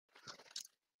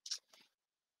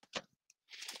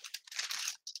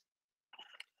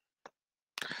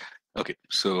Okay,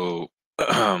 so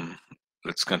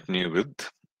let's continue with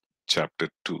chapter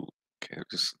 2. Okay,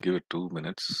 just give it 2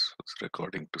 minutes for this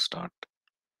recording to start.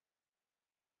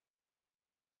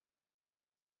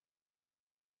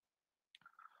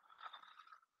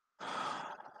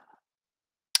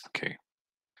 Okay,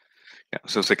 yeah,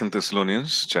 so Second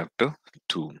Thessalonians chapter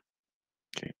 2.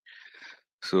 Okay,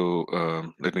 so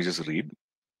let me just read.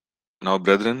 Now,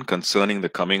 brethren, concerning the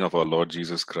coming of our Lord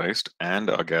Jesus Christ and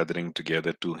our gathering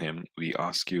together to him, we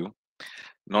ask you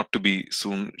not to be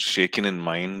soon shaken in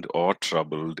mind or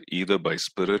troubled, either by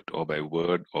spirit or by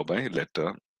word or by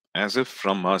letter, as if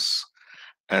from us,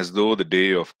 as though the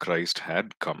day of Christ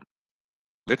had come.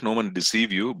 Let no one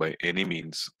deceive you by any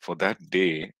means, for that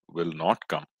day will not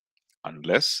come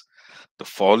unless the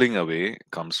falling away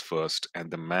comes first and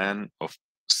the man of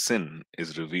sin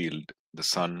is revealed, the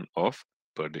son of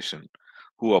perdition,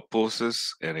 who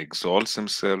opposes and exalts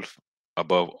himself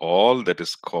above all that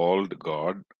is called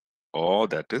God or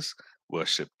that is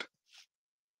worshipped,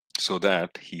 so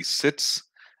that he sits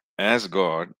as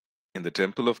God in the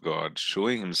temple of God,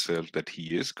 showing himself that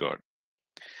he is God.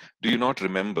 Do you not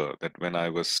remember that when I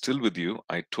was still with you,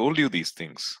 I told you these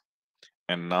things?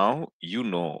 And now you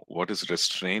know what is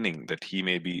restraining, that he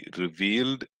may be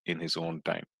revealed in his own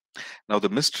time. Now the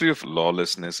mystery of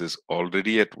lawlessness is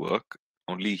already at work.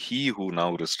 Only he who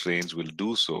now restrains will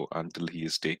do so until he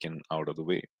is taken out of the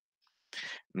way.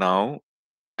 Now,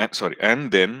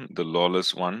 and then the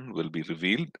lawless one will be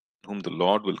revealed, whom the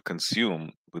Lord will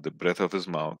consume with the breath of his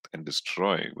mouth and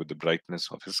destroy with the brightness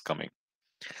of his coming.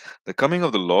 The coming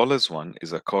of the lawless one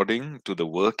is according to the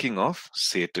working of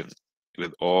Satan,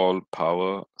 with all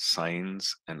power,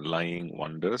 signs, and lying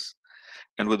wonders,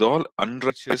 and with all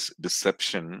unrighteous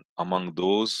deception among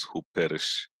those who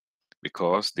perish,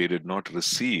 because they did not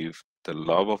receive the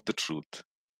love of the truth,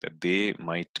 that they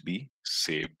might be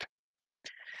saved.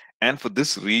 And for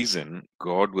this reason,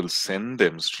 God will send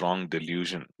them strong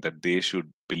delusion, that they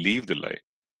should believe the lie,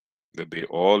 that they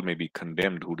all may be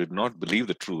condemned who did not believe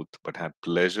the truth, but had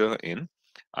pleasure in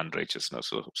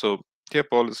unrighteousness. So here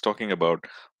Paul is talking about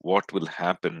what will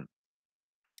happen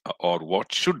or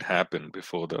what should happen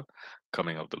before the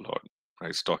coming of the Lord. Right?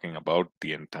 He's talking about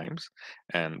the end times,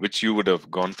 and which you would have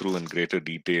gone through in greater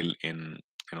detail in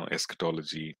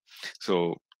eschatology.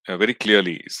 So very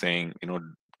clearly saying,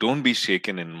 don't be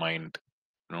shaken in mind.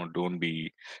 Don't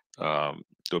be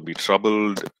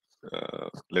troubled.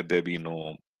 Let there be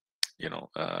no you know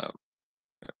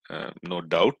no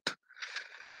doubt,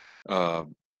 uh,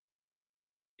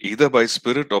 either by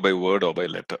spirit or by word or by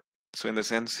letter. So in the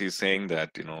sense, he's saying that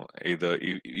either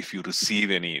if you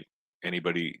receive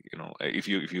anybody, if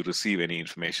you receive any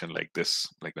information like this,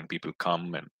 like when people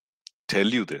come and tell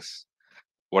you this,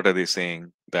 what are they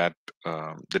saying? That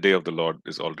the day of the Lord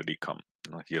is already come.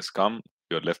 He has come.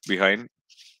 You're left behind,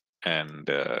 and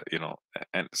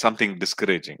and something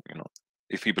discouraging.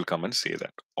 If people come and say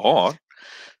that, or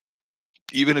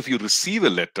even if you receive a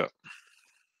letter,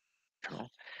 you know,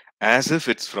 as if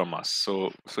it's from us.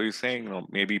 So you're saying,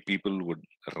 maybe people would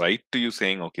write to you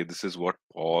saying, okay, this is what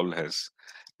Paul has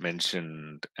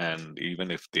mentioned, and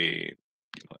even if they,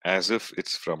 as if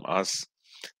it's from us,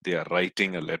 they are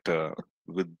writing a letter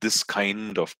with this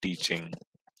kind of teaching.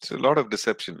 So a lot of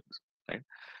deception, right?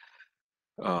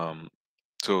 Um,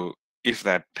 so if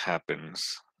that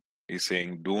happens, he's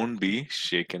saying, don't be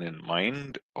shaken in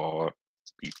mind or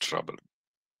be troubled.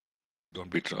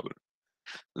 Don't be troubled.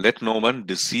 Let no one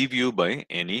deceive you by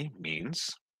any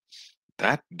means.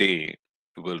 That day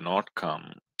will not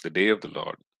come, the day of the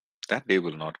Lord. That day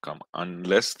will not come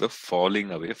unless the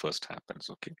falling away first happens.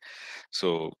 Okay.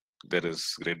 So there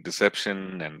is great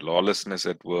deception and lawlessness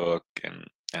at work,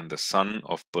 and the son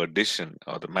of perdition,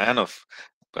 or the man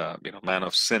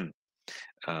of sin,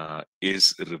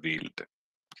 is revealed.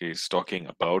 Okay, he's talking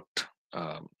about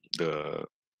um, the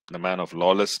the man of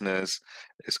lawlessness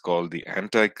is called the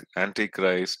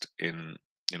antichrist in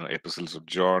epistles of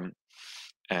John,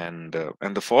 and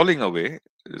the falling away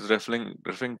is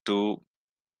referring to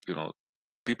you know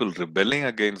people rebelling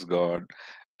against God,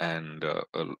 and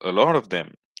a lot of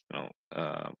them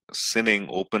sinning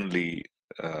openly,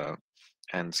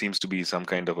 and seems to be some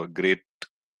kind of a great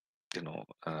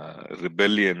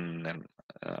rebellion and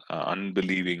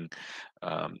unbelieving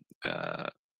um, uh,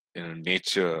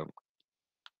 nature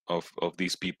of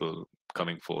these people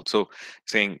coming forth. So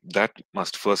saying that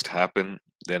must first happen,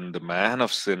 then the man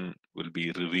of sin will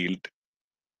be revealed,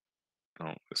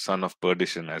 the son of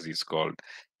perdition, as he's called.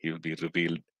 He will be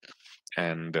revealed,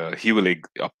 and he will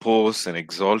oppose and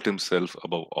exalt himself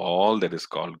above all that is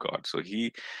called God. So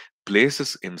he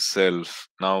places himself.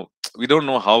 Now we don't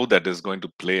know how that is going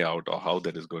to play out or how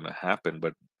that is going to happen,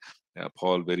 but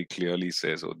Paul very clearly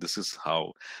says, "Oh, this is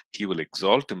how he will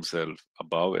exalt himself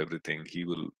above everything.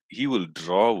 He will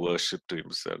draw worship to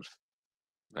himself,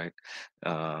 right?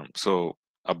 So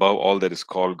above all that is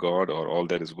called God or all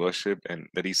that is worship, and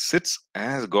that he sits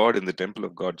as God in the temple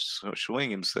of God,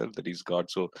 showing himself that he's God.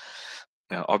 So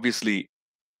obviously,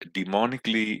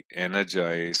 demonically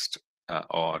energized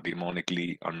or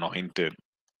demonically anointed,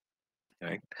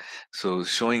 right? So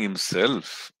showing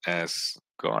himself as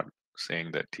God,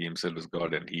 saying that he himself is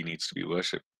God and he needs to be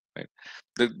worshipped, right?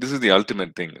 This is the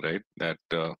ultimate thing, right?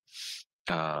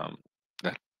 Um,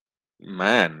 that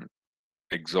man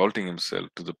exalting himself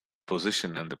to the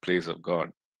position and the place of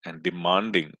God and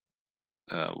demanding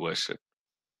worship.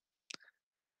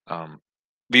 Um,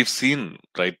 we've seen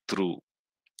right through,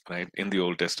 right, in the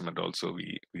Old Testament also,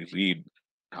 we read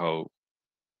how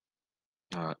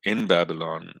in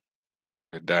Babylon,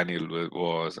 where Daniel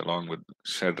was, along with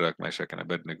Shadrach, Meshach, and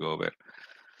Abednego,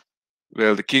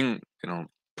 where the king,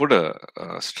 put a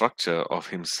structure of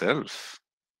himself,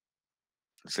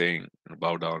 saying,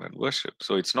 bow down and worship.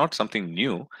 So it's not something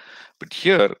new, but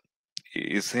here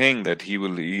is saying that he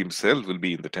himself will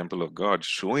be in the temple of God,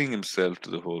 showing himself to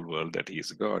the whole world that he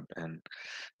is God.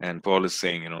 And Paul is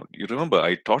saying, you remember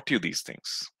I taught you these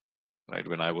things, right?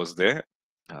 When I was there,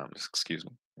 just excuse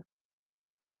me.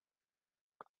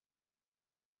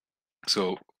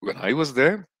 So when I was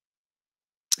there,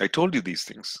 I told you these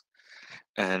things.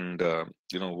 And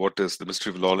what is the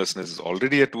mystery of lawlessness is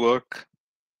already at work,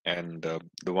 and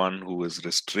the one who is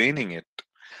restraining it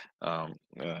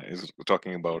is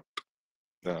talking about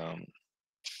um,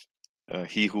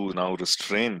 he who now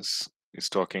restrains is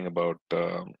talking about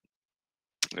the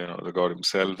God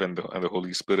Himself and the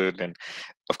Holy Spirit. And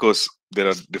of course, there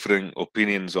are differing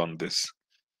opinions on this.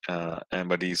 And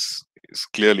but he's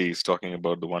clearly he's talking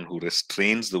about the one who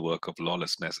restrains the work of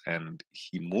lawlessness, and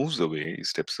he moves away, he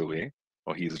steps away,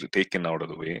 or he is taken out of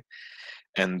the way,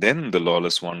 and then the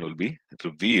lawless one will be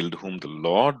revealed, whom the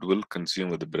Lord will consume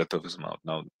with the breath of his mouth.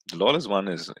 Now, the lawless one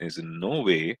is in no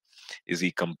way is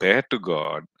he compared to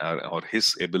God, or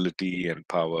his ability and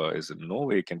power is in no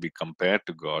way can be compared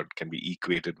to God, can be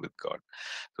equated with God.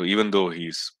 So even though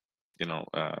he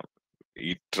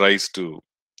tries to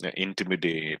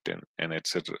intimidate and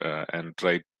etc. And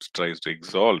tries to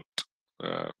exalt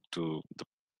to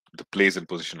the place and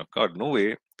position of God, no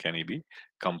way can he be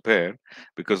compared,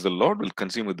 because the Lord will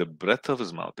consume with the breath of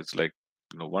his mouth. It's like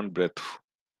one breath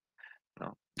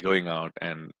going out,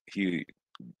 and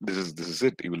this is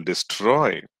it. He will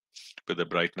destroy with the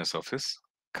brightness of his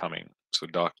coming. So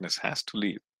darkness has to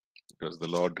leave, because the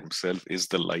Lord Himself is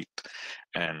the light,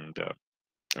 and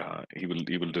he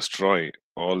will destroy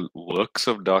all works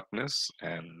of darkness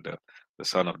and the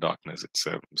son of darkness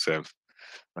itself.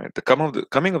 Right? The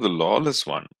coming of the lawless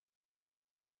one,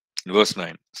 in verse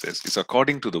 9 says, is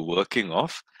according to the working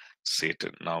of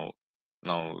Satan. Now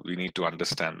we need to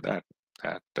understand that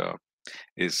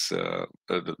is the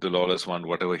lawless one.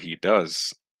 Whatever he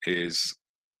does is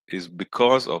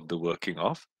because of the working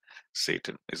of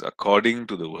Satan. Is according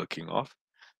to the working of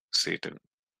Satan.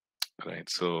 Right?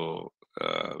 So,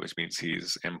 which means he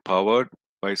is empowered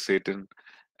by Satan,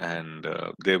 and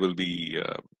there will be,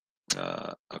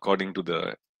 according to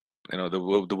the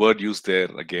word used there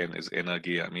again is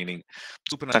energia, meaning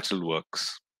supernatural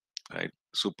works, right?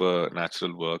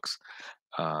 Supernatural works,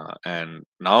 and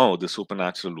now the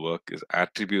supernatural work is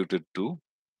attributed to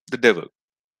the devil.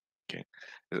 Okay,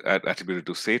 attributed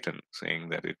to Satan, saying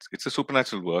that it's a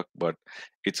supernatural work, but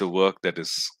it's a work that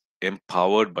is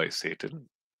empowered by Satan,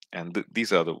 and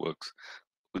these are the works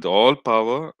with all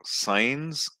power,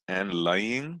 signs, and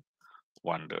lying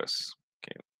wonders.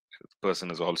 Okay, the person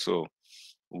is also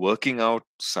working out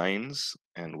signs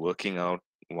and working out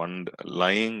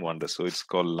lying wonders. So it's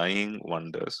called lying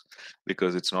wonders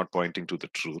because it's not pointing to the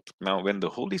truth. Now, when the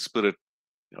Holy Spirit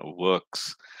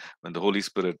works, when the Holy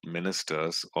Spirit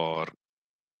ministers, or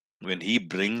when He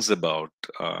brings about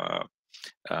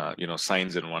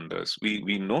signs and wonders,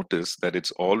 we notice that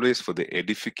it's always for the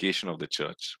edification of the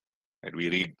church. Right? We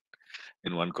read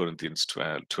in 1 Corinthians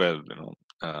 12,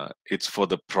 it's for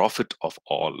the profit of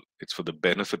all, it's for the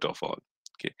benefit of all.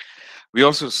 Okay. We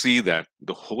also see that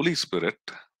the Holy Spirit,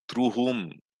 through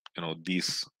whom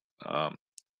these um,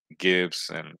 gifts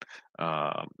and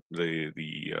the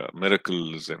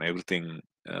miracles and everything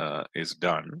is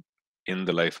done in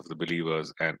the life of the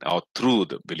believers and out through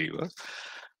the believers,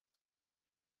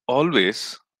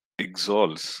 always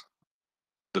exalts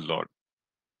the Lord.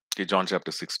 Okay, John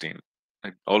chapter 16.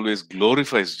 It always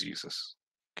glorifies Jesus.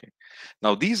 Okay.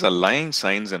 Now these are lying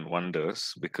signs and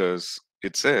wonders because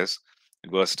it says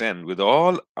Verse 10, with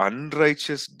all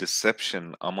unrighteous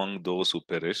deception among those who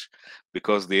perish,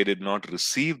 because they did not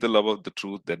receive the love of the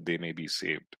truth that they may be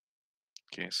saved.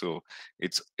 Okay, so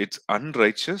it's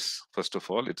unrighteous. First of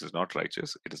all, it is not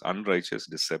righteous. It is unrighteous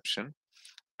deception,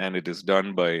 and it is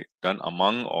done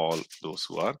among all those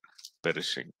who are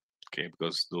perishing. Okay,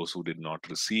 because those who did not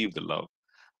receive the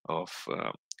of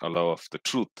love of the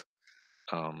truth,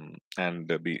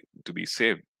 and be to be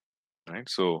saved. Right.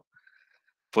 So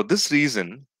for this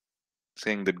reason,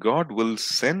 saying that God will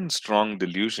send strong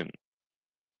delusion.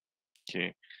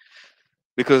 Okay,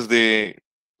 because they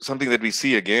something that we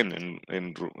see again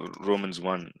in Romans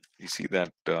 1. You see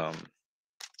that.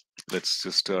 Let's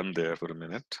just turn there for a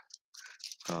minute.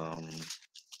 Um,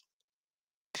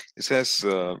 it says,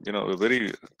 a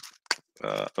very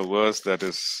a verse that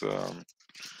is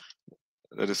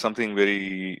something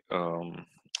very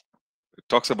it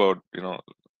talks about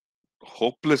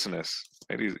hopelessness.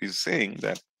 Right? He's saying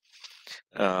that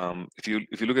if you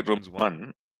look at Romans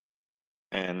 1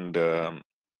 and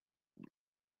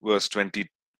verse 20,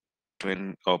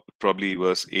 or probably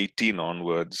verse 18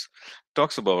 onwards,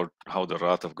 talks about how the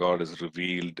wrath of God is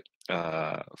revealed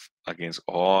against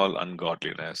all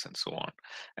ungodliness and so on,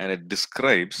 and it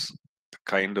describes the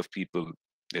kind of people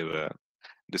they were,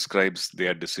 describes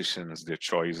their decisions, their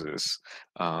choices.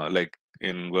 Like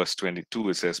in verse 22,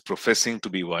 it says, professing to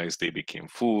be wise, they became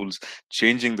fools,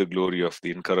 changing the glory of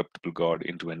the incorruptible God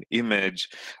into an image.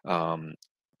 And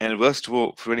verse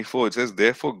 24, it says,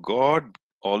 therefore, God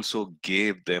also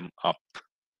gave them up.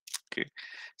 Okay.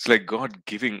 It's like God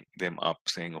giving them up,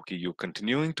 saying, okay, you're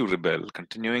continuing to rebel,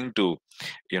 continuing to,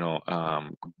 you know,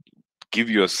 um,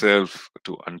 give yourself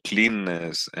to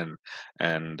uncleanness and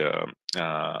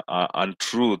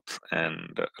untruth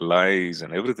and lies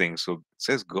and everything. So it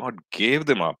says God gave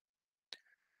them up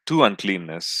to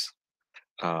uncleanness.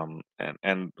 And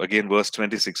again, verse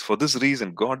 26, for this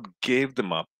reason, God gave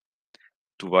them up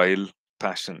to vile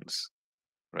passions,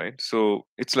 right? So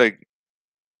it's like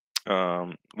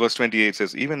verse 28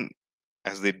 says, even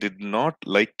as they did not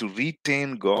like to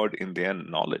retain God in their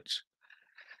knowledge.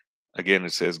 Again,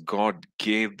 it says God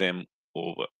gave them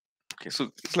over. Okay, so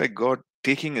it's like God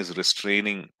taking his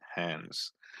restraining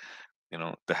hands,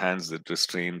 the hands that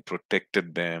restrained,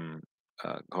 protected them.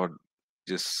 God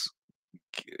just,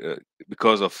 uh,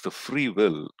 because of the free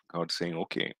will, God saying,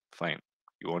 okay, fine.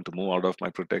 You want to move out of my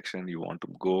protection, you want to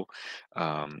go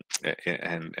and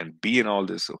be in all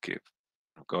this, okay.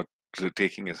 God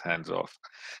taking his hands off.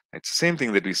 It's the same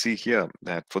thing that we see here,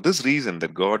 that for this reason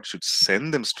that God should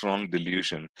send them strong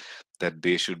delusion that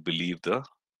they should believe the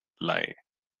lie.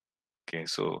 Okay,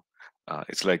 so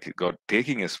it's like God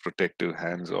taking his protective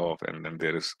hands off, and then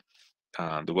there is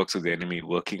the works of the enemy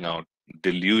working out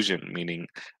delusion, meaning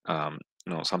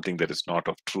something that is not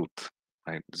of truth.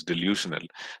 Right? It's delusional.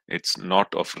 It's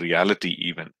not of reality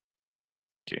even.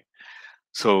 Okay,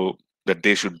 so that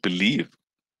they should believe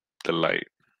the lie,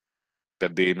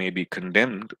 that they may be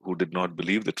condemned who did not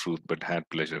believe the truth but had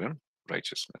pleasure in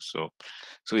righteousness. So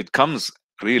it comes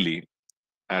really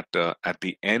at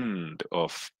the end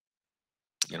of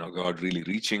God really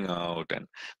reaching out, and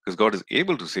because God is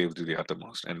able to save to the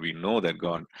uttermost, and we know that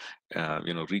God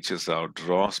reaches out,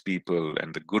 draws people,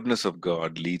 and the goodness of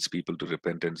God leads people to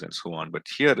repentance and so on. But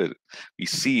here we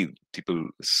see people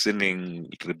sinning,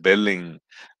 rebelling,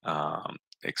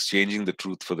 exchanging the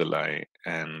truth for the lie,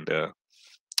 and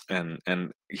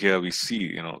here we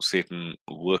see Satan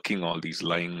working all these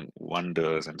lying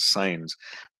wonders and signs,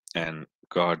 and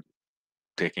God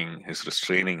taking his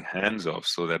restraining hands off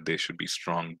so that there should be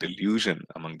strong delusion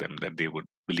among them, that they would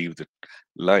believe the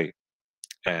lie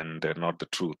and not the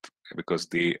truth, because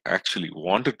they actually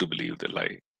wanted to believe the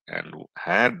lie and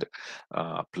had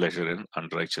pleasure in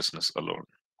unrighteousness alone.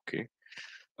 Okay.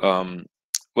 um,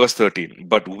 Verse 13,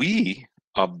 but we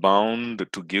are bound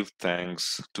to give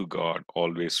thanks to God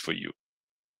always for you.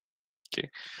 Okay,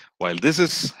 while this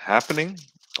is happening,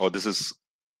 or this is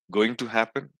going to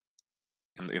happen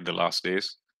in the last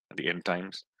days, at the end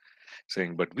times,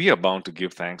 saying, but we are bound to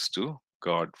give thanks to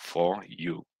God for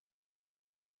you,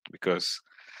 because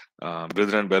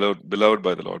brethren, beloved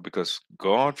by the Lord, because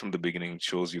God from the beginning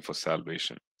chose you for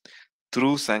salvation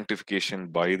through sanctification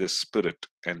by the Spirit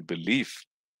and belief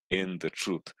in the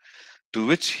truth, to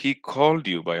which he called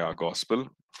you by our gospel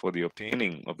for the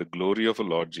obtaining of the glory of the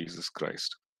Lord Jesus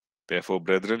Christ. Therefore,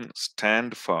 brethren,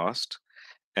 stand fast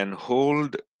and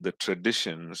hold the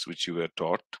traditions which you were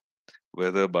taught,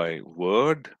 whether by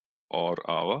word or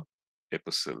our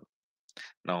epistle.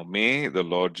 Now may the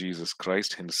Lord Jesus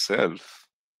Christ himself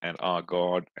and our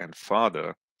God and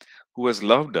Father, who has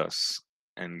loved us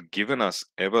and given us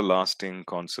everlasting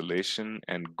consolation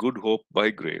and good hope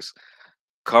by grace,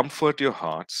 comfort your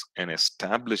hearts and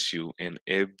establish you in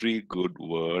every good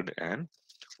word and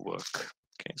work.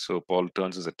 Okay, so Paul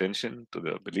turns his attention to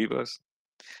the believers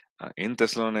in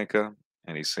Thessalonica,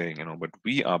 and he's saying, but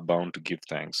we are bound to give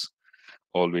thanks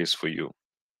always for you.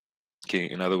 Okay,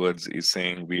 in other words, he's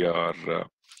saying we are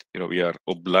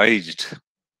obliged.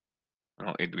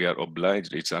 We are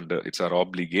obliged. It's our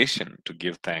obligation to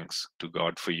give thanks to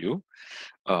God for you,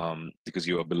 because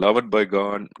you are beloved by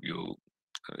God. You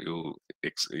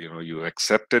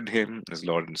accepted Him as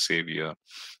Lord and Savior.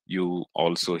 You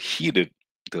also heeded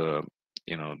the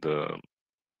you know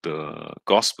the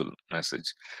gospel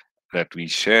message that we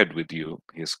shared with you.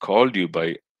 He has called you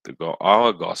by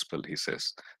our gospel, he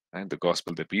says, and the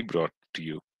gospel that we brought to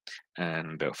you,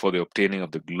 and for the obtaining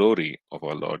of the glory of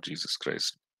our Lord Jesus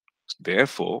Christ.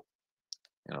 Therefore,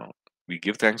 we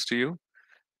give thanks to you.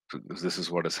 This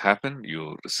is what has happened.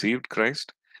 You received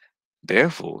Christ.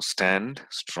 Therefore, stand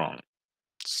strong,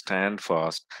 stand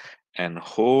fast, and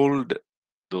hold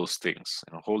those things,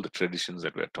 hold the traditions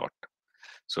that were taught.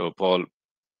 So Paul,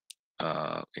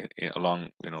 along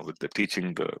with the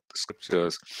teaching the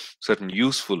scriptures, certain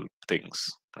useful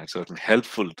things, right, certain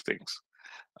helpful things,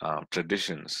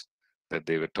 traditions that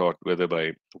they were taught, whether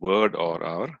by word or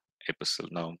our epistle.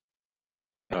 Now,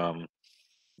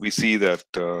 we see that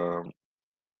uh,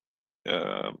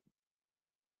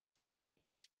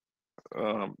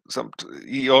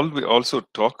 he also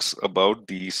talks about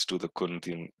these to the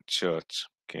Corinthian church.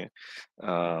 Okay,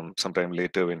 sometime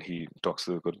later when he talks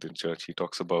to the Corinthian church, he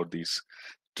talks about these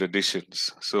traditions.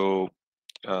 So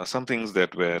some things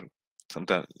that were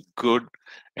sometimes good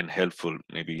and helpful,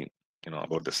 maybe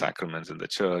about the sacraments in the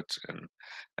church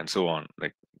and so on,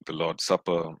 like the Lord's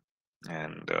Supper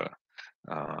and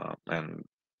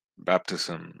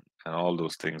baptism and all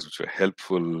those things which were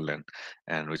helpful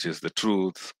and which is the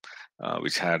truth,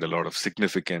 which had a lot of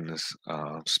significance,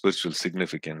 spiritual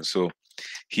significance. So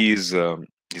he's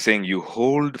he's saying you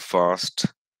hold fast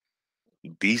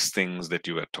these things that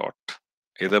you were taught,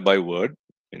 either by word,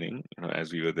 meaning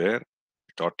as we were there,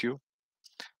 we taught you,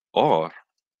 or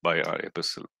by our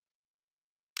epistle,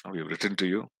 we have written to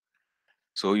you.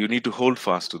 So you need to hold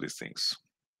fast to these things.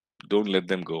 Don't let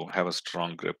them go. Have a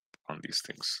strong grip on these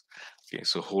things. Okay,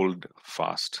 so hold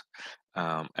fast.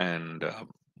 And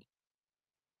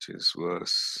which is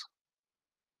verse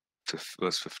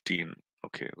 15.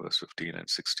 Okay, verse 15 and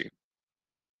 16.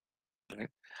 Right.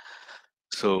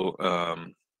 So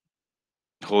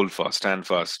hold fast, stand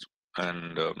fast,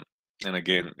 and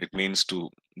again, it means to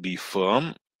be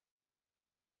firm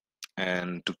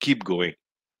and to keep going.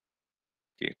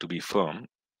 Okay, to be firm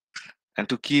and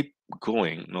to keep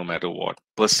going no matter what,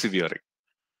 persevering.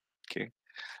 Okay,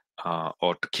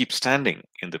 or to keep standing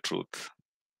in the truth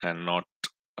and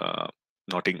uh,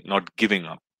 not giving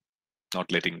up,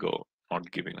 not letting go, not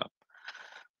giving up.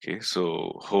 Okay,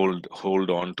 so hold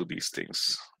on to these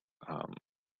things, um,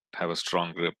 have a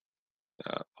strong grip,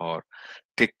 or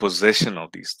take possession of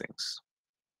these things,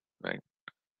 right?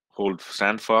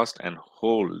 Stand fast and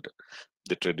hold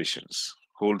the traditions.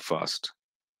 Hold fast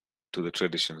to the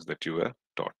traditions that you were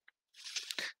taught.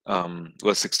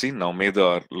 Verse 16. Now may the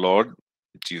our Lord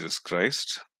Jesus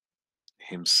Christ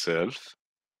Himself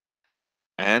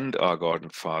and our God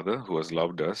and Father, who has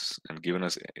loved us and given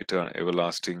us eternal,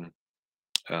 everlasting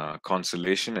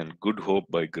consolation and good hope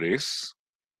by grace.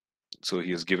 So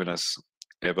He has given us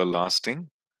everlasting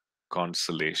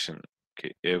consolation.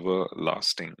 Okay,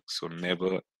 everlasting, so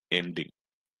never ending.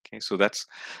 Okay, so that's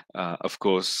of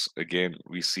course, again,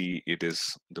 we see it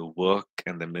is the work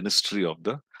and the ministry of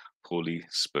the Holy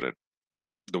Spirit,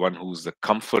 the one who's the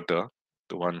comforter,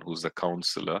 the one who's the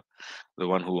counselor, the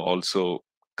one who also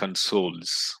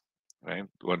consoles, right?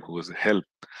 The one who is help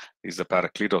is the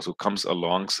Paracletos, who comes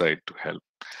alongside to help.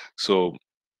 So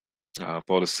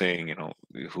Paul is saying,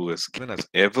 who has given us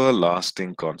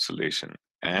everlasting consolation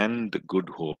and good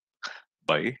hope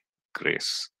by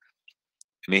grace.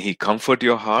 May He comfort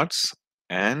your hearts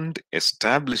and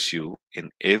establish you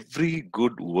in every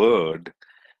good word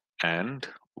and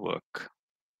work.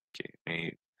 Okay, may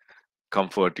He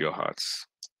comfort your hearts.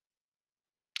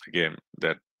 Again,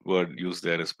 that word used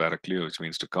there is parakleo, which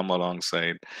means to come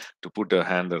alongside, to put a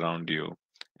hand around you,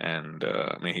 and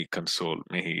may He console,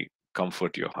 may He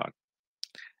comfort your heart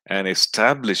and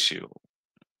establish you,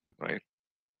 right?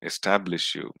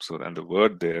 Establish you. So, and the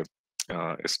word there,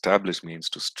 establish, means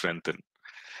to strengthen.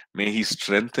 May He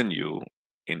strengthen you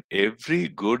in every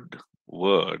good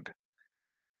word.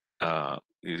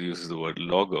 He uses the word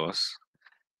logos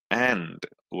and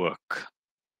work.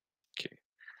 Okay.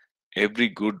 every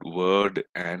good word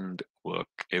and work,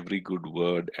 every good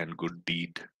word and good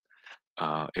deed,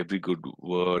 every good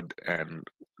word and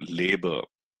labor.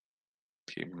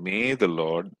 Okay, may the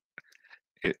Lord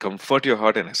comfort your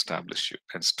heart and establish you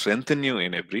and strengthen you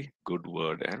in every good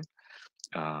word and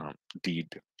uh, deed.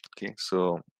 Okay,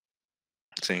 so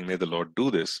saying, may the Lord do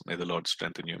this, may the Lord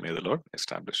strengthen you, may the Lord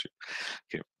establish you.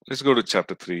 Okay, let's go to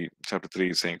chapter 3. Chapter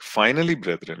 3 is saying, finally,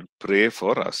 brethren, pray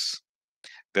for us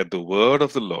that the word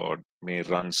of the Lord may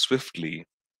run swiftly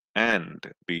and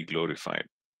be glorified,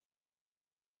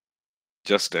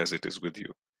 just as it is with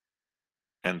you,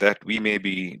 and that we may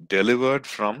be delivered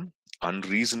from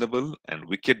unreasonable and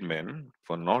wicked men,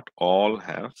 for not all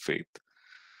have faith.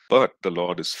 But the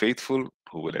Lord is faithful,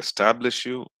 who will establish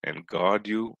you and guard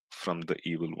you from the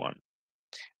evil one.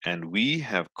 And we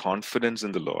have confidence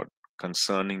in the Lord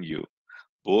concerning you,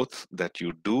 both that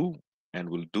you do and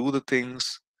will do the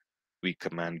things we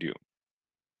command you.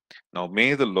 Now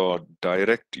may the Lord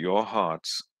direct your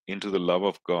hearts into the love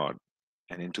of God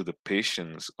and into the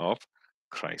patience of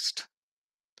Christ.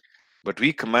 But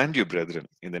we command you, brethren,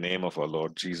 in the name of our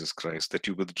Lord Jesus Christ, that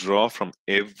you withdraw from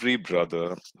every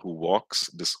brother who walks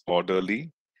disorderly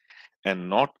and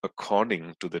not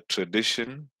according to the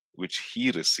tradition which he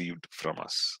received from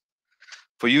us.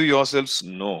 For you yourselves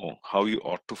know how you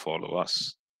ought to follow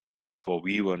us. For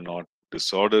we were not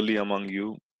disorderly among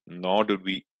you, nor did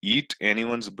we eat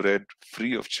anyone's bread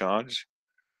free of charge,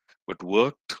 but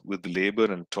worked with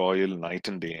labor and toil night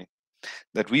and day,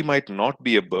 that we might not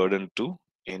be a burden to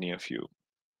any of you.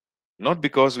 Not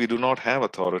because we do not have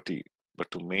authority, but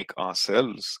to make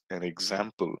ourselves an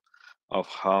example of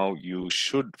how you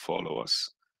should follow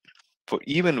us. For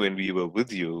even when we were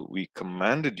with you, we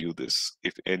commanded you this: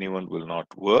 if anyone will not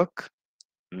work,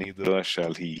 neither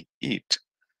shall he eat.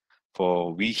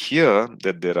 For we hear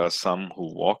that there are some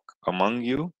who walk among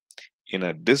you in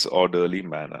a disorderly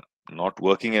manner, not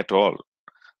working at all,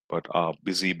 but are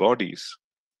busybodies.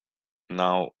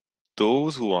 Now,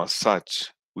 those who are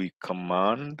such, we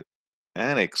command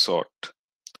and exhort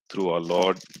through our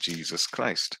Lord Jesus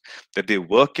Christ, that they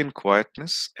work in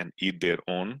quietness and eat their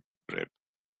own bread.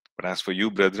 But as for you,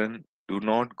 brethren, do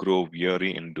not grow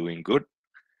weary in doing good.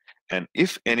 And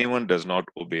if anyone does not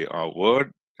obey our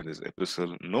word in this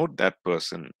epistle, note that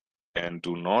person and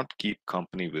do not keep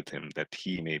company with him, that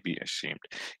he may be ashamed.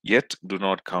 Yet do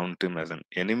not count him as an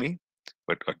enemy,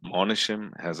 but admonish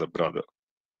him as a brother.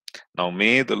 Now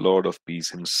may the Lord of peace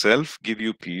himself give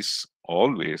you peace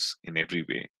always in every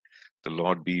way. The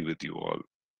Lord be with you all.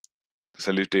 The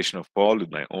salutation of Paul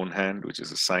with my own hand, which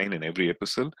is a sign in every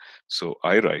epistle. So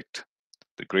I write,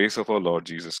 the grace of our Lord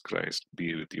Jesus Christ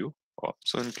be with you all.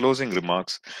 So in closing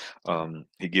remarks,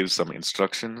 he gives some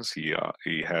instructions. He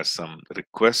has some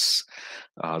requests.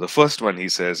 The first one he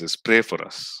says is pray for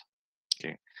us.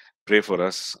 Okay, pray for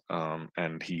us,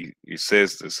 and he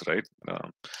says this, right.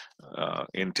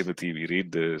 In Timothy we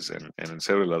read this, and in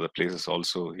several other places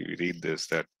also we read this,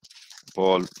 that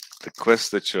Paul requests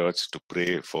the church to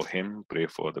pray for him, pray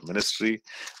for the ministry,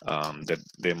 that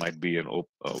there might be a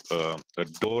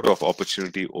door of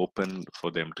opportunity open for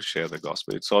them to share the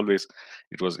gospel. It's always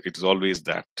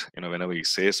that, whenever he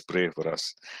says pray for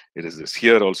us, it is this.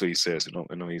 Here also he says,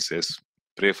 whenever he says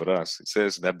pray for us, it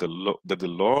says that the Lord,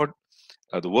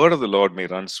 the word of the Lord may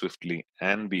run swiftly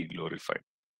and be glorified.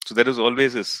 So there is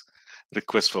always this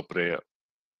request for prayer.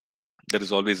 There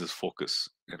is always this focus.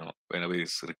 Whenever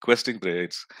he's requesting prayer,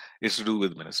 it's to do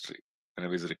with ministry.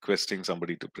 Whenever he's requesting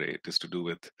somebody to pray, it is to do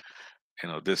with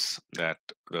this, that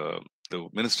the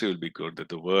ministry will be good, that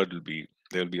the word will be,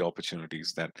 there will be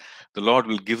opportunities, that the Lord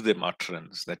will give them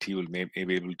utterance, that he will may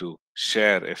be able to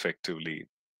share effectively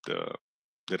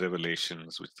the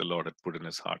revelations which the Lord had put in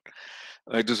his heart.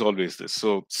 It is always this.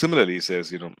 So similarly, he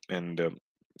says, and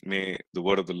may the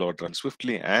word of the Lord run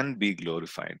swiftly and be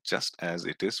glorified, just as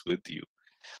it is with you.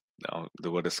 Now the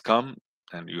word has come,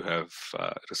 and you have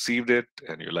received it,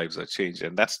 and your lives are changed,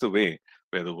 and that's the way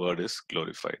where the word is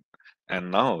glorified.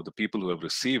 And now the people who have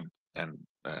received and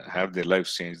have their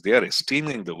lives changed, they are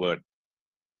esteeming the word,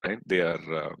 right? They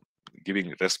are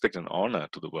giving respect and honor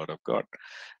to the word of God,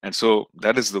 and so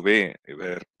that is the way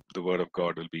where the word of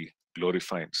God will be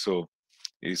glorified. So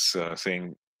he's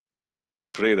saying,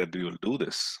 pray that we will do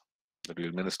this, that we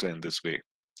will minister in this way.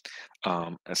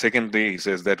 And secondly, he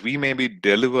says that we may be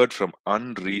delivered from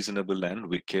unreasonable and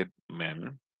wicked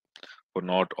men, for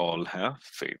not all have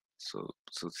faith. So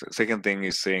second thing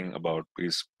he's saying about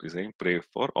is saying pray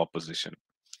for opposition.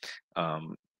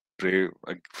 Pray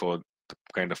for the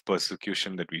kind of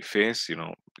persecution that we face.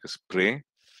 Just pray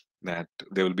that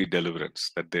there will be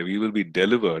deliverance, that we will be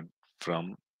delivered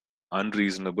from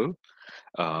unreasonable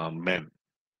men.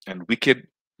 and wicked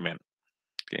men.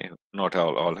 Okay, not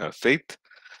all have faith.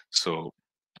 So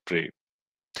pray.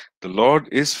 The Lord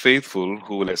is faithful,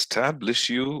 who will establish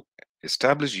you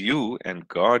and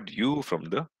guard you from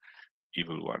the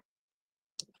evil one.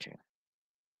 Okay,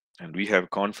 and we have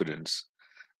confidence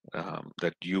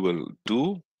that you will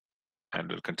do and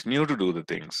will continue to do the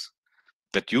things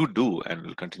that you do, and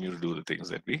will continue to do the things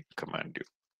that we command you.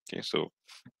 Okay, so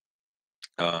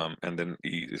and then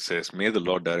he says, may the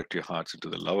Lord direct your hearts into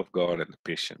the love of God and the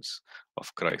patience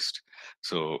of Christ.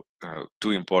 So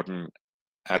two important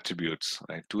attributes,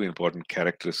 right? Two important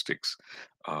characteristics.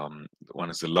 One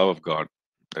is the love of God,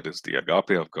 that is the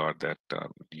agape of God, that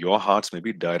your hearts may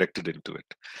be directed into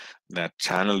it, that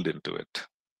channeled into it,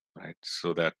 right?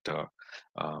 So that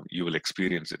you will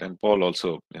experience it. And Paul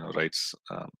also, writes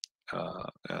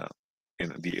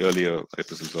in the earlier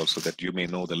epistles also, that you may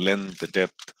know the length, the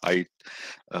depth, height,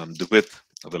 the width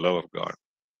of the love of God.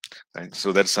 Right?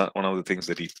 So that's one of the things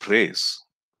that he prays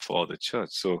for the church.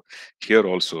 So here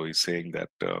also he's saying that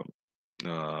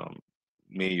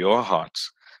may your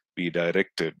hearts be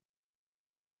directed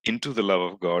into the love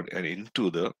of God and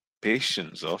into the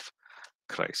patience of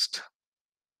Christ.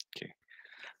 Okay,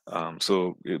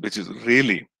 so which is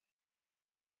really,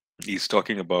 he's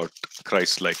talking about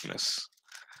Christ likeness.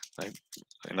 Right?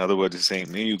 In other words, he's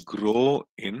saying, may you grow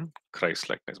in Christ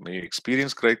likeness. May you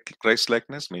experience Christ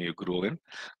likeness. May you grow in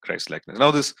Christ likeness.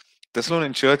 Now, this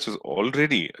Thessalonian church was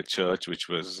already a church which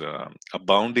was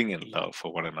abounding in love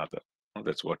for one another.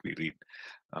 That's what we read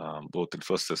both in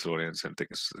First Thessalonians and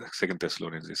Second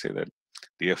Thessalonians. They say that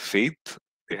they have faith.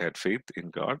 They had faith in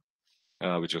God,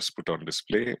 which was put on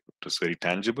display. It was very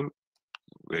tangible,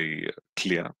 very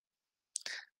clear,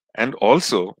 and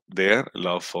also their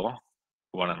love for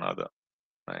one another.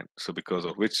 Right? So because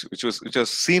of which was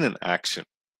seen in action,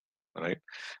 right?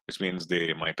 Which means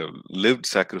they might have lived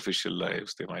sacrificial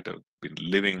lives. They might have been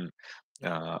living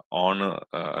honor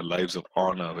lives of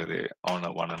honor, where they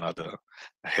honor one another,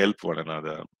 help one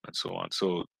another, and so on.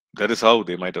 So that is how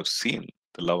they might have seen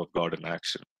the love of God in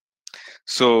action.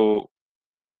 So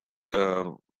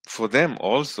uh, for them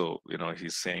also,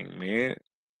 he's saying, may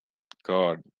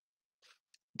God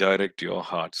direct your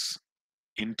hearts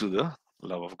into the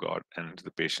love of God and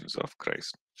the patience of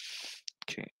Christ.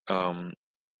 Okay.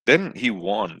 Then he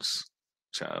warns,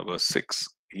 verse 6.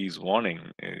 He's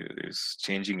warning, is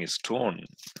changing his tone.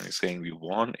 He's saying, we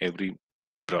warn every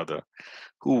brother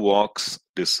who walks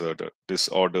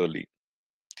disorderly.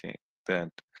 Okay.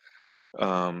 That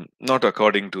not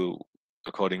according to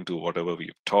whatever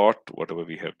we've taught, whatever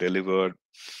we have delivered.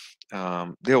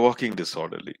 They're walking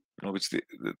disorderly,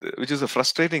 which is a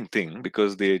frustrating thing,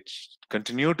 because they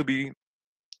continue to be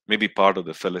maybe part of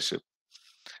the fellowship.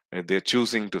 They're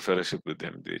choosing to fellowship with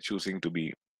them. They're choosing to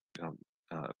be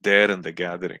there in the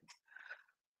gathering.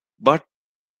 But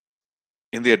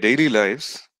in their daily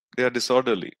lives, they are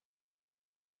disorderly.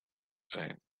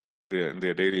 Right? In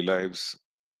their daily lives,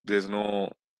 there's no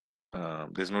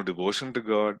devotion to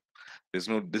God. There's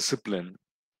no discipline.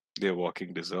 They're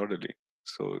walking disorderly.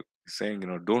 So he's saying,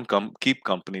 don't keep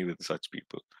company with such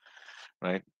people,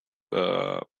 right?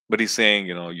 But he's saying,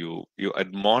 you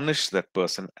admonish that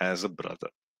person as a brother.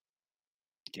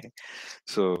 Okay,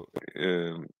 so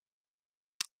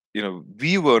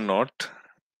we were not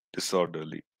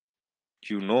disorderly.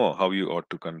 You know how you ought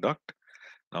to conduct.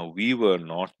 Now, we were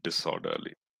not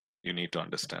disorderly. You need to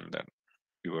understand that.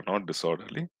 We were not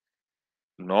disorderly,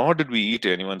 nor did we eat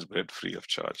anyone's bread free of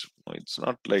charge. No, it's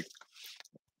not like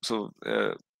so.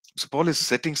 So Paul is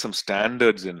setting some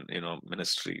standards in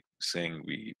ministry, saying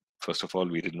we first of all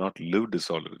we did not live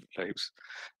disorderly lives.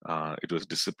 It was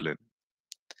discipline.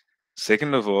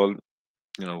 Second of all,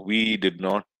 we did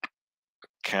not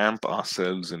camp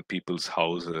ourselves in people's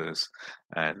houses,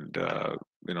 and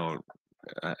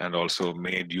and also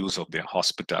made use of their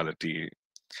hospitality,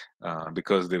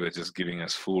 because they were just giving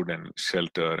us food and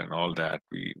shelter and all that.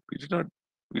 We did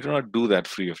not do that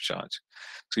free of charge.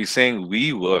 So he's saying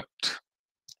we worked.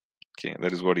 Okay,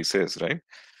 that is what he says, right?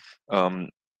 um,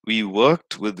 we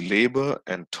worked with labor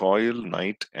and toil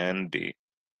night and day.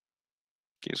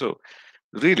 Okay, so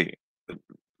really,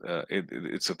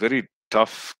 it's a very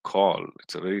tough call.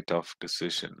 It's a very tough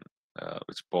decision,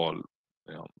 which Paul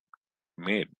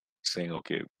made, saying,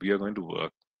 okay, we are going to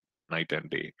work night and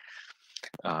day.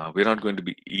 We're not going to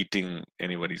be eating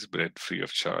anybody's bread free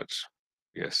of charge.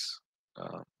 Yes.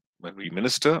 When we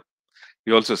minister,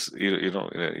 he also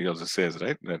he also says,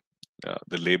 right, that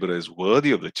the laborer is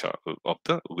worthy of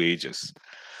the wages.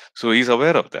 So he's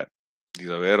aware of that. He's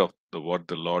aware of what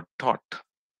the Lord taught,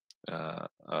 the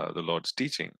Lord's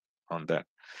teaching on that.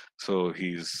 So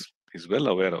he's well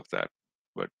aware of that.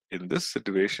 But in this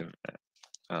situation,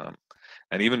 um,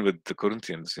 and even with the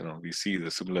Corinthians, we see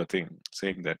the similar thing,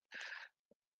 saying that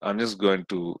I'm just going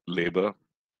to labor,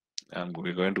 and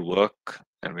we're going to work,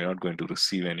 and we're not going to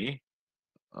receive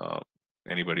uh,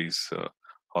 anybody's,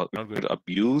 we're not going to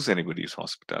abuse anybody's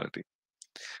hospitality.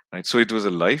 Right? So it was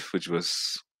a life which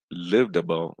was lived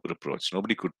above reproach.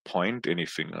 Nobody could point any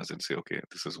fingers and say, okay,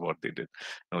 this is what they did.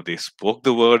 No, they spoke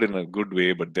the word in a good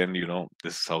way, but then,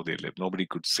 this is how they lived. Nobody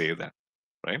could say that,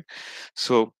 right?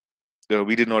 So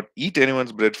we did not eat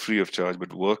anyone's bread free of charge,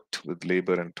 but worked with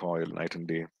labor and toil night and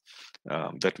day,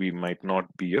 that we might not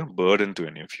be a burden to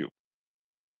any of you.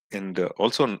 And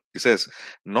also, he says,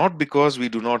 not because we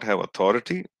do not have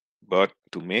authority, but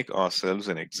to make ourselves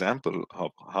an example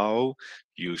of how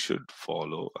you should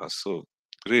follow us. So,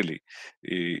 really,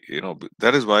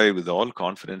 that is why, with all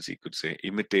confidence, he could say,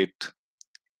 imitate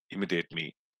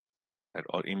me, right?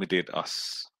 Or imitate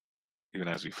us, even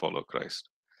as we follow Christ.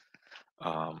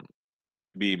 Um,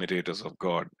 be imitators of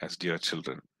God as dear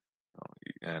children.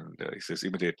 And he says,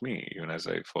 imitate me, even as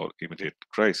I imitate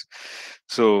Christ.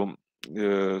 So,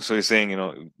 so he's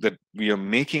saying, that we are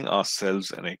making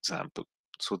ourselves an example.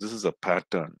 So this is a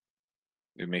pattern.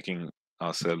 We're making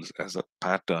ourselves as a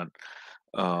pattern,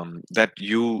 that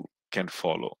you can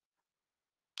follow.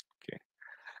 Okay,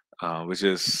 which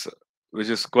is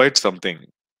quite something.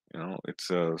 Which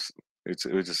is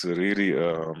a really,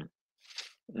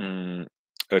 mm,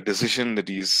 a decision that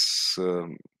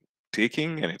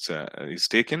taking, and he's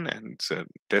taken, and it's a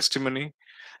testimony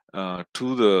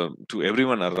to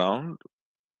everyone around,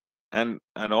 and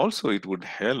also it would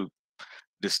help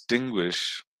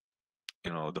distinguish,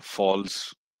 the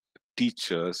false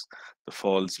teachers, the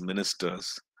false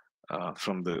ministers,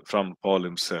 from Paul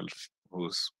himself,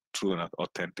 who's true and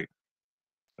authentic,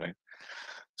 right?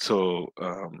 So,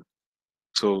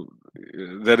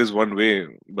 that is one way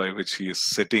by which he is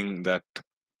setting that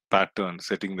pattern,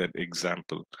 setting that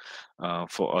example,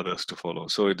 for others to follow.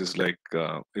 So it's like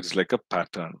a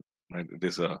pattern, right? It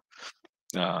is a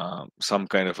some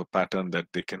kind of a pattern that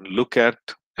they can look at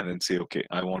and then say, okay,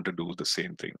 I want to do the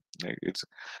same thing. Like, it's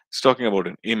talking about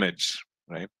an image,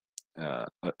 right? An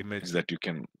image that you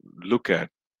can look at,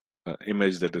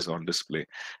 image that is on display,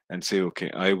 and say,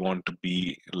 okay, I want to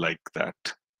be like that.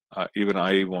 Even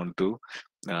I want to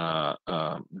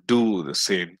do the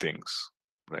same things,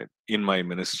 right? In my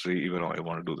ministry, even I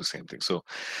want to do the same thing. So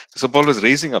Paul was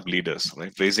raising up leaders,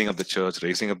 right? Raising up the church,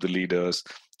 raising up the leaders,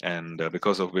 and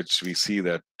because of which we see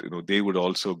that, they would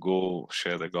also go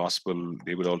share the gospel.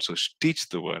 They would also teach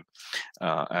the word,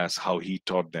 as how he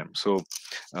taught them. So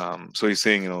he's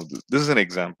saying, this is an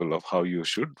example of how you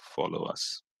should follow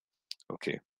us.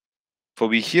 Okay. For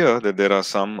we hear that there are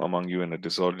some among you in a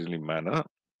disorderly manner.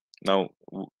 Now,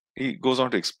 he goes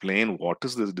on to explain what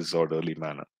is this disorderly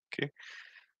manner. Okay.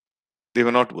 They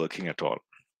were not working at all.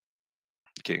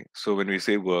 Okay. So when we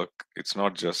say work, it's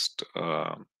not just,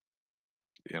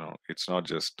 it's not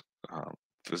just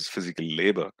physical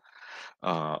labor,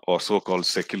 or so-called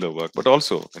secular work, but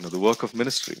also, the work of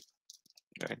ministry,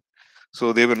 right?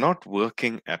 So they were not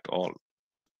working at all.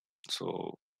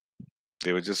 So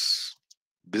they were just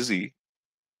busy.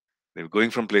 They were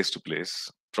going from place to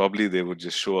place. Probably they would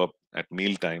just show up at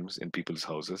meal times in people's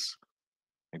houses.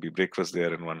 Maybe breakfast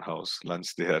there in one house,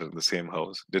 lunch there in the same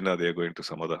house, dinner they are going to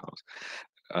some other house.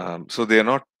 So they are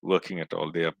not working at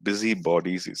all. They are busy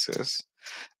bodies, he says.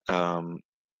 Um,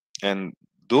 and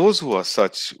those who are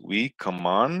such, we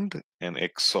command and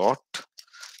exhort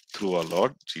through our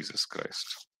Lord Jesus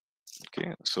Christ.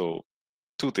 Okay, so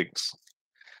two things.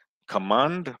 A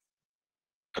command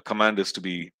is to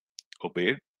be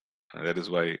obeyed. That is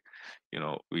why,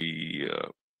 we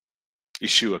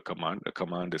issue a command. A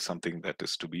command is something that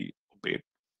is to be obeyed,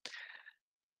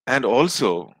 and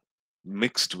also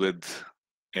mixed with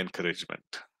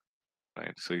encouragement,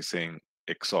 right? So he's saying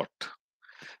exhort.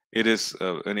 It is,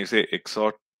 when you say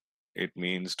exhort, it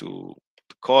means to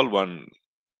call one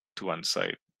to one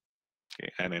side, okay,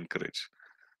 and encourage,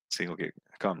 saying, okay,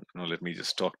 come, let me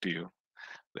just talk to you.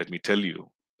 Let me tell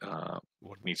you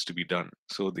what needs to be done.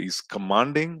 So these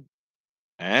commanding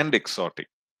and exhorting.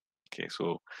 Okay,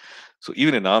 so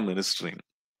even in our ministering,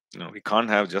 we can't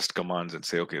have just commands and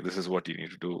say, okay, this is what you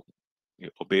need to do. You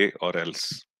obey or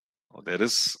else. There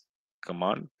is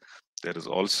command. There is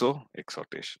also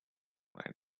exhortation.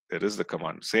 Right? There is the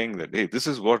command saying that, hey, this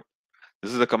is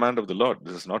the command of the Lord.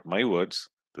 This is not my words.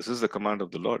 This is the command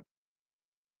of the Lord.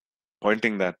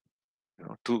 Pointing that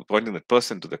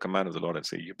person to the command of the Lord and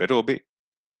say, you better obey.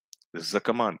 This is a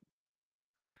command.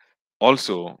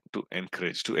 Also to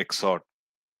encourage, to exhort,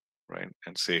 right?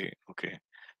 And say, okay,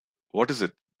 what is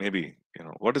it? Maybe,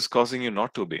 what is causing you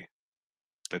not to obey?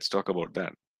 Let's talk about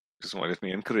that. Let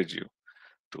me encourage you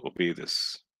to obey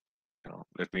this.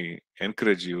 Let me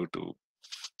encourage you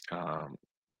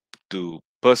to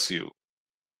pursue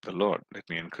the Lord. Let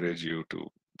me encourage you to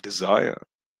desire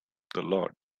the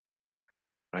Lord,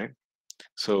 right?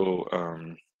 So,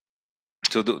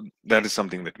 that is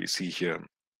something that we see here.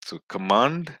 So,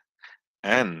 command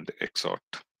and exhort.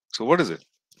 So, what is it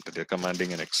that they're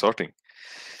commanding and exhorting?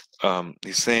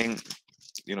 He's saying,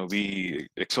 we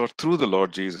exhort through the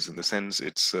Lord Jesus. In the sense,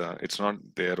 it's not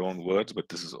their own words, but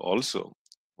this is also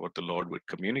what the Lord would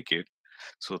communicate.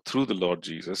 So, through the Lord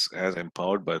Jesus, as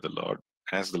empowered by the Lord,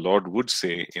 as the Lord would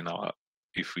say in our,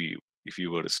 if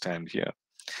you were to stand here,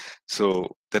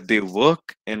 so that they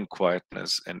work in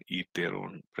quietness and eat their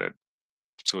own bread.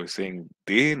 So he's saying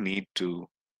they need to,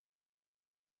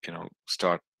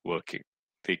 start working.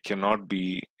 They cannot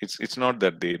be. It's not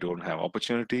that they don't have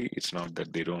opportunity. It's not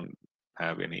that they don't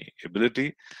have any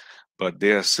ability, but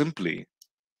they are simply,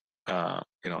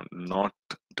 not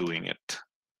doing it.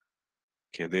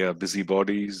 Okay, they are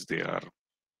busybodies. They are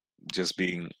just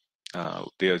being.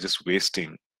 They are just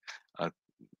wasting uh,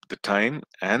 the time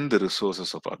and the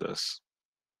resources of others,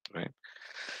 right?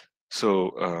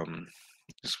 So,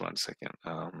 just one second.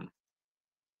 Um,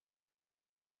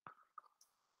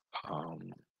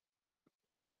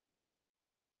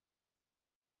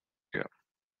 yeah.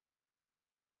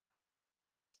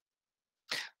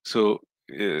 So,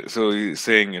 so he's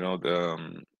saying,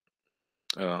 um,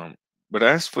 but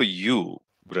as for you,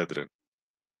 brethren,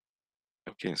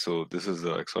 okay, so this is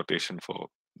the exhortation for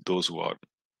those who are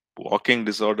walking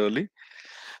disorderly,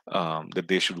 that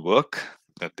they should work,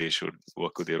 that they should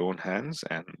work with their own hands,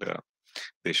 and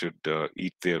they should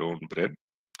eat their own bread,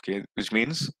 okay, which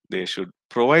means they should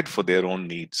provide for their own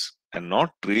needs and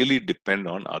not really depend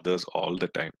on others all the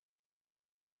time.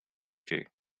 Okay,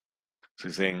 so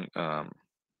he's saying,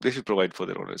 they should provide for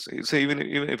their own needs. So even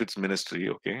if it's ministry,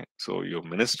 okay, so you're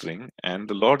ministering, and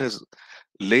the Lord has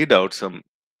laid out some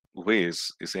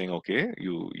ways. He's saying, okay,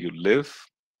 you live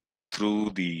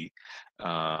through the,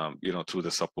 through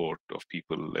the support of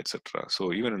people, etc.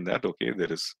 So even in that, okay,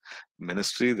 there is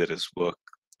ministry, there is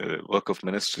work of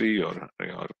ministry, or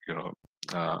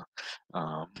uh,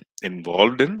 um,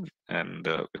 involved in, and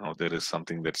there is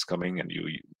something that's coming, and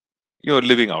you're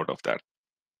living out of that,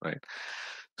 right?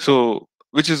 So,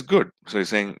 which is good. So he's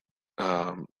saying,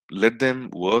 let them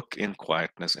work in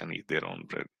quietness and eat their own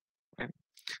bread, right?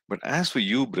 But as for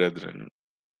you, brethren,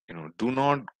 do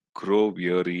not grow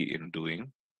weary in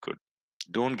doing good.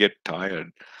 Don't get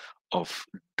tired of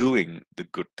doing the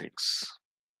good things.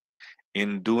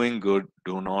 In doing good,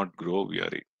 do not grow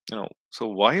weary. So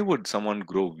why would someone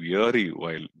grow weary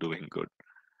while doing good?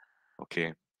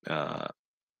 Okay, uh,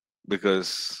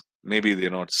 because maybe they're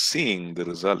not seeing the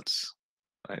results,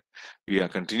 right? We are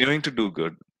continuing to do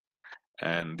good,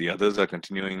 and the others are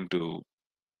continuing to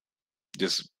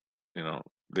just,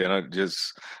 they're not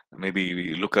just, maybe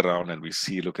we look around and we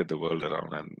see, look at the world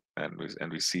around,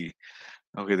 and we see,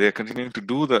 okay, they're continuing to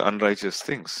do the unrighteous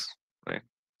things, right?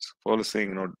 So Paul is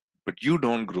saying, but you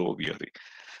don't grow weary,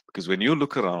 because when you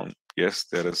look around, yes,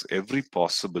 there is every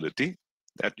possibility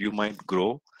that you might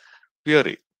grow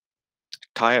weary,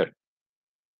 tired,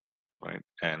 right?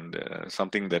 And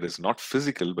something that is not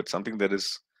physical, but something that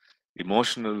is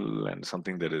emotional, and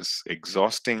something that is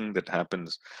exhausting, that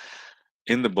happens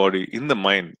in the body, in the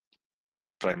mind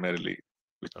primarily,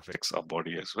 which affects our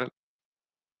body as well,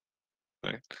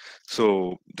 right?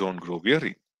 So don't grow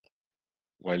weary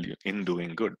while you're in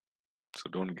doing good. So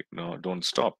don't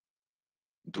stop.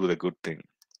 Do the good thing.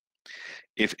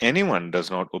 If anyone does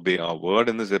not obey our word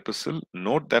in this epistle,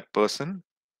 note that person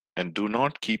and do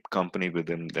not keep company with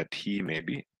him, that he may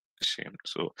be ashamed.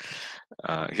 So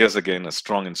here's again a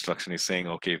strong instruction. He's saying,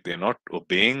 okay, if they're not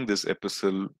obeying this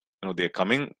epistle, they're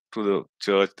coming to the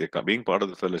church, they're being part of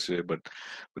the fellowship, but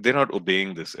they're not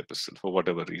obeying this epistle for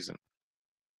whatever reason.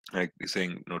 Like he's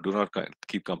saying, no, do not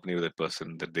keep company with that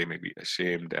person, that they may be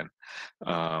ashamed,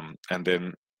 and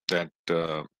then that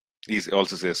he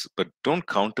also says, but don't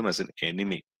count him as an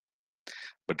enemy,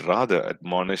 but rather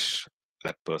admonish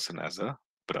that person as a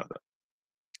brother.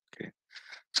 Okay,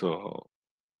 so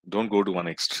don't go to one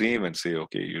extreme and say,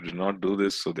 okay, you did not do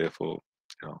this, so therefore,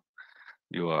 you know,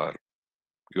 you are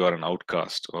you are an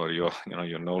outcast, or you're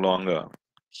no longer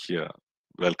here,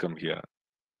 welcome here.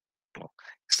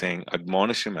 Saying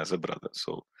admonish him as a brother.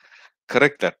 So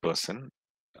correct that person,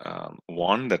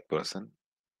 warn that person,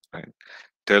 right?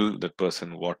 Tell that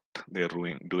person what they're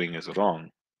doing is wrong,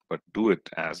 but do it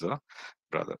as a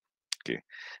brother. Okay,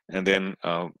 and then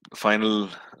final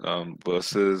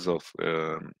verses of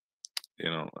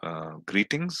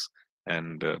greetings.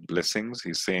 and blessings.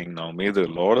 He's saying, now may the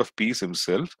Lord of peace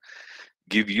himself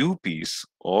give you peace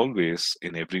always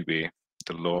in every way.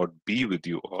 The Lord be with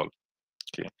you all.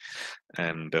 Okay.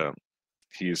 And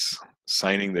he is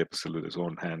signing the epistle with his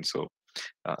own hand. So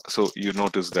you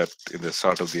notice that in the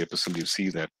start of the epistle, you see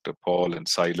that Paul and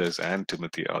Silas and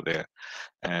Timothy are there.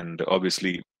 And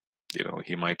obviously,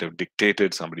 he might have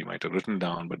dictated, somebody might have written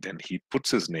down, but then he puts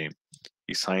his name,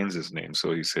 he signs his name.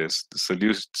 So he says,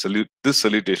 this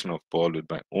salutation of Paul with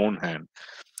my own hand,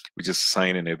 which is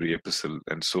sign in every epistle,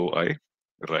 and so I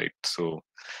write.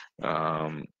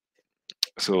 Um,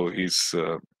 so is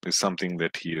something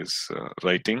that he is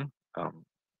writing,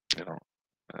 you know,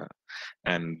 uh,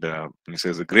 and he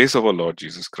says, the grace of our Lord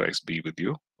Jesus Christ be with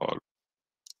you all.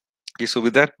 Okay, so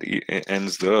with that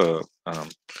ends the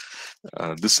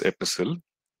this epistle.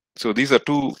 So these are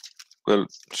two. Well,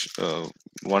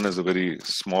 one is a very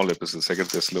small epistle, Second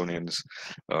Thessalonians.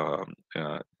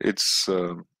 It's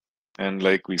and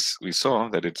like we saw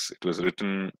that it was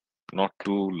written not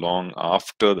too long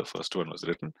after the first one was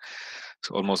written.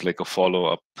 So almost like a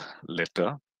follow-up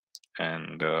letter,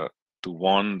 and to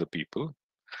warn the people,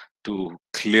 to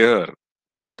clear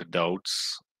the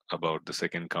doubts about the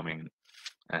second coming,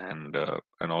 and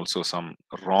also some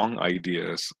wrong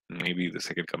ideas. Maybe the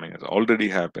second coming has already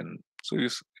happened. So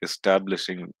he's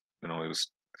establishing, it was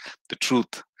the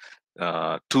truth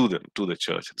to the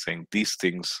church, and saying these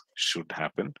things should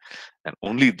happen, and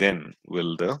only then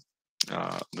will the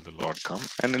Lord come.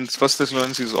 And in First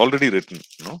Thessalonians, he's already written,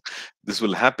 this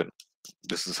will happen.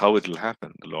 This is how it will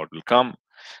happen. The Lord will come,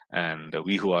 and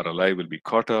we who are alive will be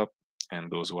caught up, and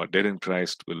those who are dead in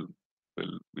Christ will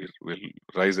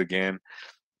rise again,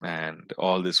 and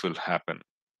all this will happen,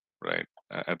 right,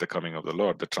 at the coming of the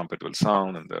Lord. The trumpet will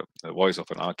sound, and the voice of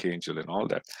an archangel, and all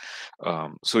that.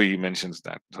 So he mentions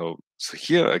that. So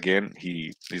here again,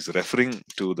 he is referring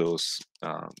to those,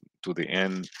 to the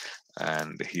end,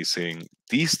 and he's saying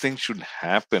these things should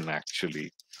happen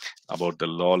actually, about the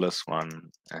lawless one,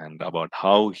 and about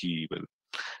how he will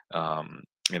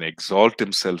exalt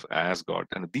himself as God.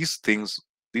 And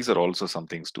these are also some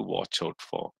things to watch out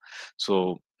for.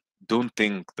 So don't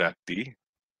think that the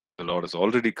Lord has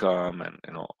already come, and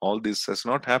all this has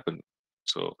not happened.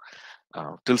 So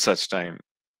till such time,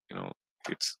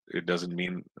 it doesn't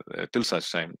mean till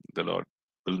such time the Lord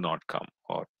will not come.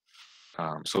 Or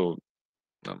so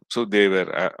they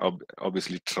were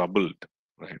obviously troubled,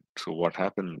 right? So what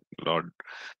happened? Lord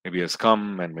maybe has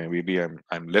come, and maybe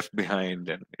I'm left behind,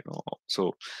 and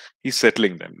so he's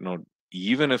settling them.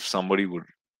 Even if somebody would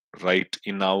write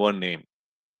in our name,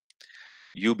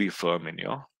 you be firm in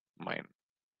your mind.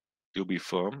 You be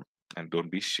firm and don't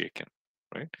be shaken,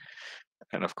 right?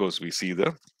 And of course, we see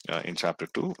in chapter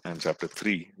 2 and chapter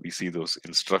 3, we see those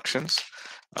instructions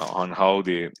on how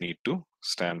they need to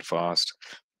stand fast,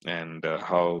 and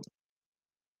how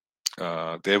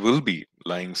there will be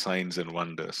lying signs and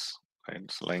wonders, right?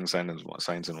 So lying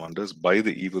signs and wonders by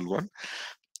the evil one,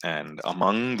 and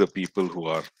among the people who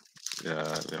are,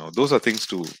 those are things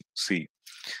to see.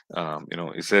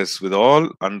 It says, with all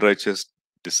unrighteous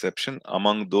deception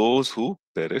among those who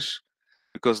perish,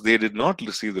 because they did not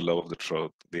receive the love of the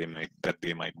truth, that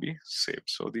they might be saved.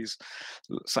 So these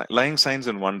lying signs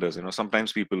and wonders,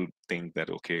 sometimes people think that,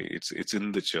 okay, it's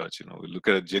in the church. We look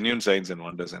at genuine signs and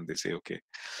wonders, and they say, okay,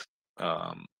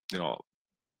 um, you know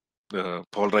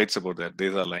Paul writes about that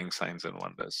these are lying signs and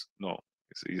wonders. No,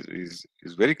 is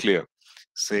very clear,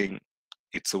 saying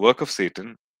it's a work of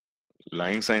Satan,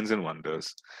 lying signs and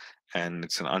wonders, and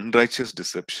it's an unrighteous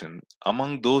deception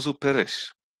among those who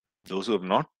perish, those who have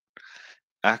not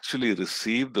actually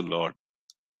received the Lord,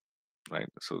 right?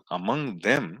 So among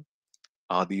them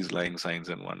are these lying signs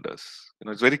and wonders.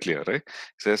 It's very clear, right? It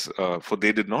says, for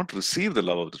they did not receive the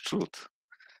love of the truth,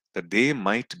 that they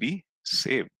might be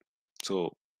saved.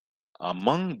 So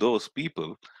among those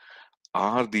people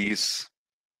are is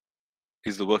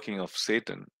the working of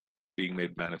Satan being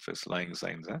made manifest, lying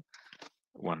signs and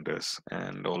wonders.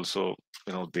 And also,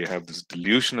 they have this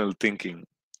delusional thinking,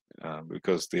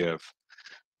 because they have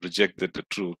rejected the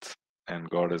truth, and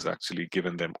God has actually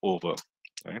given them over,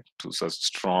 right, to such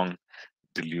strong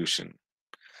delusion,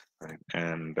 right?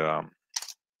 And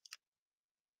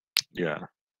yeah,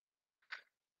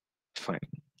 fine.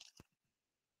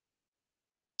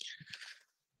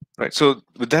 Right. So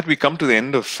with that, we come to the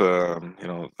end of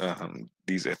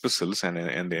these epistles, and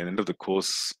the end of the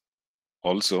course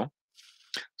also.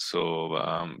 So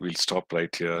we'll stop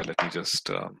right here. Let me just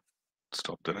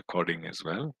stop the recording as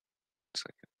well.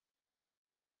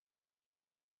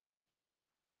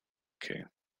 Okay.